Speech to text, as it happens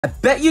I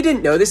bet you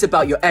didn't know this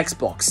about your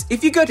Xbox.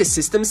 If you go to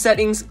System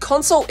Settings,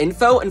 Console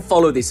Info and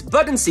follow this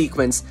button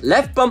sequence,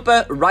 left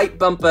bumper,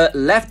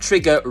 left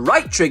trigger,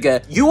 right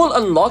trigger, you will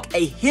unlock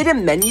a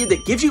hidden menu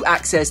that gives you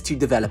access to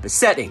developer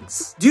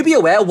settings. Do be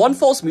aware, one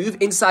false move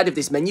inside of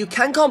this menu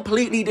can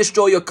completely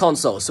destroy your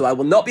console, so I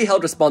will not be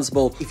held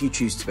responsible if you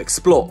choose to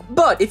explore.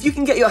 But if you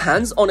can get your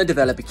hands on a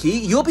developer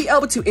key, you'll be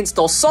able to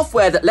install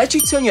software that lets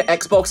you turn your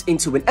Xbox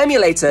into an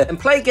emulator and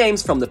play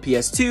games from the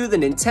PS2, the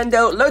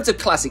Nintendo, loads of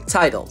classic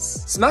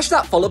titles. Smash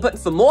that follow button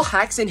for more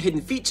hacks and hidden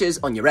features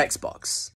on your Xbox.